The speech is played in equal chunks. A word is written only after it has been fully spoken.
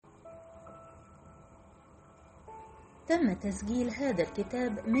تم تسجيل هذا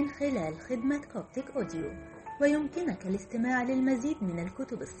الكتاب من خلال خدمة كوبتك أوديو، ويمكنك الاستماع للمزيد من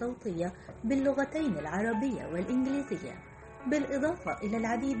الكتب الصوتية باللغتين العربية والإنجليزية، بالإضافة إلى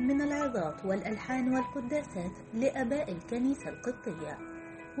العديد من العظات والألحان والقداسات لآباء الكنيسة القبطية،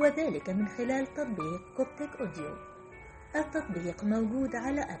 وذلك من خلال تطبيق كوبتك أوديو. التطبيق موجود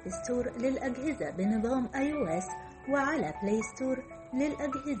على أب ستور للأجهزة بنظام iOS وعلى بلاي ستور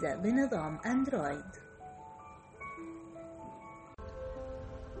للأجهزة بنظام أندرويد.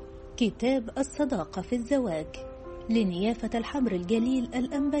 كتاب الصداقة في الزواج لنيافة الحبر الجليل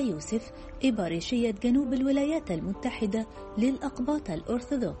الأنبا يوسف إبارشية جنوب الولايات المتحدة للأقباط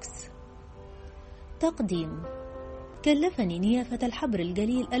الأرثوذكس. تقديم: كلفني نيافة الحبر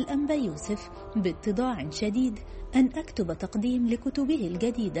الجليل الأنبا يوسف باتضاع شديد أن أكتب تقديم لكتبه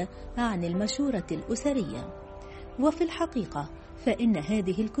الجديدة عن المشورة الأسرية، وفي الحقيقة فإن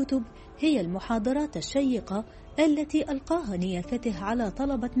هذه الكتب هي المحاضرات الشيقة التي ألقاها نيافته على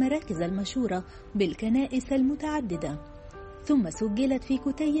طلبة مراكز المشورة بالكنائس المتعددة، ثم سجلت في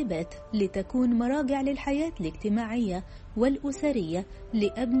كتيبات لتكون مراجع للحياة الاجتماعية والأسرية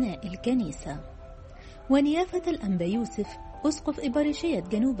لأبناء الكنيسة. ونيافة الأنبا يوسف أسقف إبارشية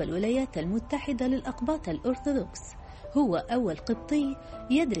جنوب الولايات المتحدة للأقباط الأرثوذكس هو أول قبطي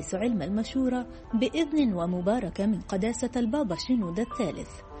يدرس علم المشورة بإذن ومباركة من قداسة البابا شنودة الثالث،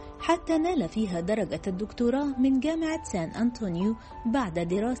 حتى نال فيها درجة الدكتوراه من جامعة سان أنطونيو بعد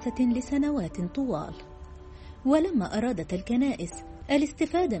دراسة لسنوات طوال. ولما أرادت الكنائس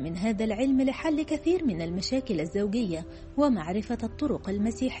الاستفادة من هذا العلم لحل كثير من المشاكل الزوجية ومعرفة الطرق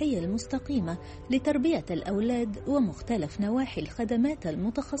المسيحية المستقيمة لتربية الأولاد ومختلف نواحي الخدمات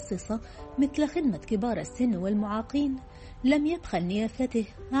المتخصصة مثل خدمة كبار السن والمعاقين، لم يبخل نيافته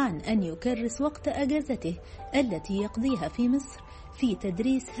عن أن يكرس وقت أجازته التي يقضيها في مصر في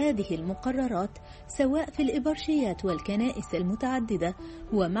تدريس هذه المقررات، سواء في الإبرشيات والكنائس المتعددة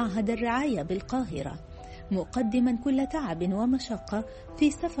ومعهد الرعاية بالقاهرة، مقدما كل تعب ومشقة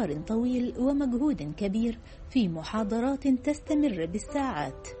في سفر طويل ومجهود كبير في محاضرات تستمر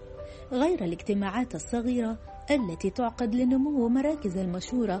بالساعات، غير الاجتماعات الصغيرة التي تعقد لنمو مراكز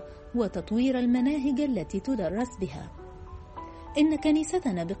المشورة وتطوير المناهج التي تدرس بها. إن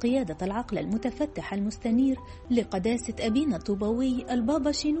كنيستنا بقيادة العقل المتفتح المستنير لقداسة أبينا الطوبوي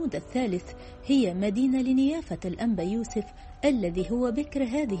البابا شنودة الثالث هي مدينة لنيافة الأنبا يوسف الذي هو بكر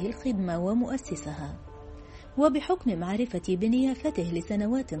هذه الخدمة ومؤسسها. وبحكم معرفتي بنيافته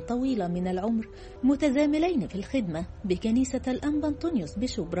لسنوات طويلة من العمر متزاملين في الخدمة بكنيسة الأنبا أنطونيوس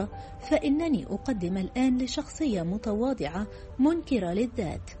بشبرا، فإنني أقدم الآن لشخصية متواضعة منكرة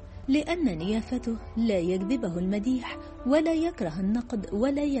للذات، لأن نيافته لا يجذبه المديح ولا يكره النقد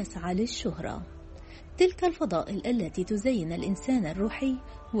ولا يسعى للشهرة. تلك الفضائل التي تزين الإنسان الروحي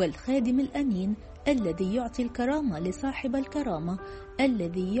والخادم الأمين الذي يعطي الكرامة لصاحب الكرامة،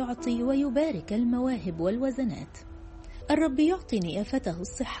 الذي يعطي ويبارك المواهب والوزنات. الرب يعطي نيافته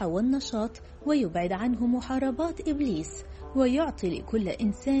الصحة والنشاط ويبعد عنه محاربات إبليس، ويعطي لكل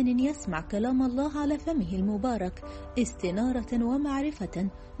إنسان يسمع كلام الله على فمه المبارك استنارة ومعرفة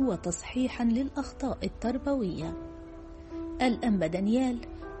وتصحيحا للأخطاء التربوية. الأنبا دانيال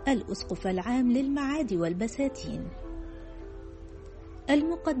الأسقف العام للمعادي والبساتين.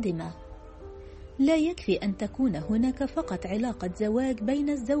 المقدمة: لا يكفي أن تكون هناك فقط علاقة زواج بين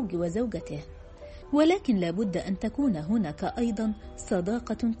الزوج وزوجته، ولكن لا بد أن تكون هناك أيضا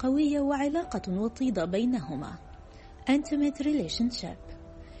صداقة قوية وعلاقة وطيدة بينهما intimate relationship.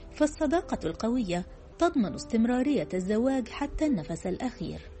 فالصداقة القوية تضمن استمرارية الزواج حتى النفس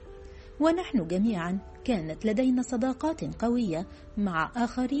الأخير. ونحن جميعا كانت لدينا صداقات قوية مع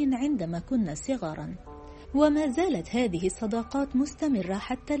آخرين عندما كنا صغارا، وما زالت هذه الصداقات مستمرة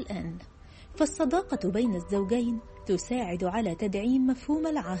حتى الآن. فالصداقة بين الزوجين تساعد على تدعيم مفهوم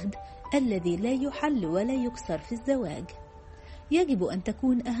العهد الذي لا يحل ولا يكسر في الزواج. يجب أن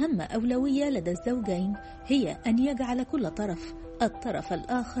تكون أهم أولوية لدى الزوجين هي أن يجعل كل طرف الطرف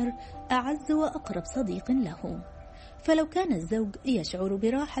الآخر أعز وأقرب صديق له. فلو كان الزوج يشعر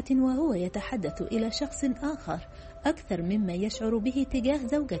براحة وهو يتحدث إلى شخص آخر أكثر مما يشعر به تجاه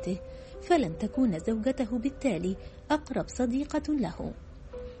زوجته، فلن تكون زوجته بالتالي أقرب صديقة له.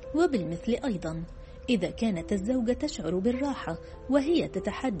 وبالمثل أيضا، إذا كانت الزوجة تشعر بالراحة وهي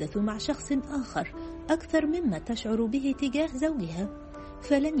تتحدث مع شخص آخر أكثر مما تشعر به تجاه زوجها،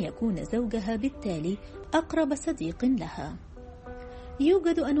 فلن يكون زوجها بالتالي أقرب صديق لها.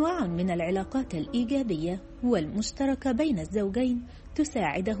 يوجد أنواع من العلاقات الإيجابية والمشتركة بين الزوجين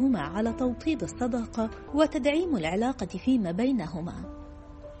تساعدهما على توطيد الصداقة وتدعيم العلاقة فيما بينهما.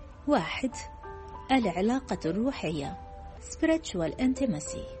 1. العلاقة الروحية spiritual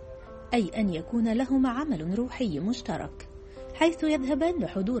intimacy. أي أن يكون لهما عمل روحي مشترك، حيث يذهبان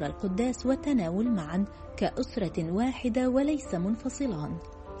لحضور القداس والتناول معا كأسرة واحدة وليس منفصلان،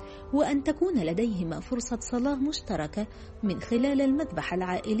 وأن تكون لديهما فرصة صلاة مشتركة من خلال المذبح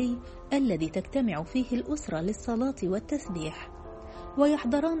العائلي الذي تجتمع فيه الأسرة للصلاة والتسبيح،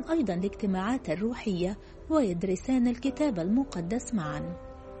 ويحضران أيضا الاجتماعات الروحية ويدرسان الكتاب المقدس معا.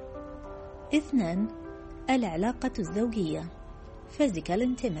 2. العلاقة الزوجية Physical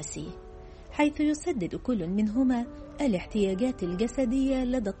Intimacy، حيث يسدد كل منهما الاحتياجات الجسدية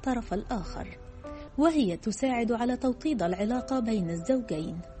لدى الطرف الآخر، وهي تساعد على توطيد العلاقة بين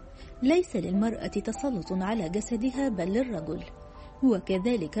الزوجين. ليس للمرأة تسلط على جسدها بل للرجل،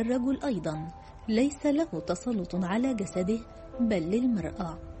 وكذلك الرجل أيضا ليس له تسلط على جسده بل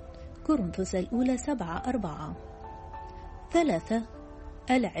للمرأة. كورنثوس الأولى 7:4. 3.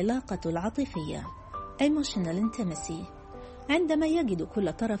 العلاقة العاطفية Emotional Intimacy، عندما يجد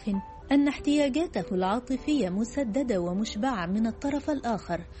كل طرف أن احتياجاته العاطفية مسددة ومشبعة من الطرف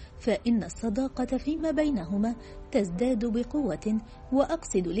الآخر، فإن الصداقة فيما بينهما تزداد بقوة،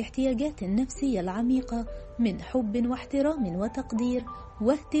 وأقصد الاحتياجات النفسية العميقة من حب واحترام وتقدير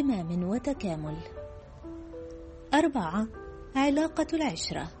واهتمام وتكامل. 4. علاقة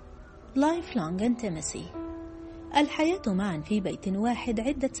العشرة Lifelong Intimacy، الحياة معا في بيت واحد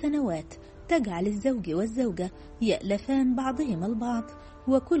عدة سنوات تجعل الزوج والزوجة يألفان بعضهما البعض،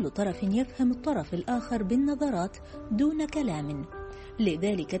 وكل طرف يفهم الطرف الآخر بالنظرات دون كلام،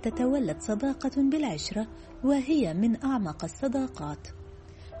 لذلك تتولد صداقة بالعشرة، وهي من أعمق الصداقات.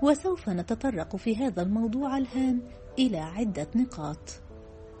 وسوف نتطرق في هذا الموضوع الهام إلى عدة نقاط.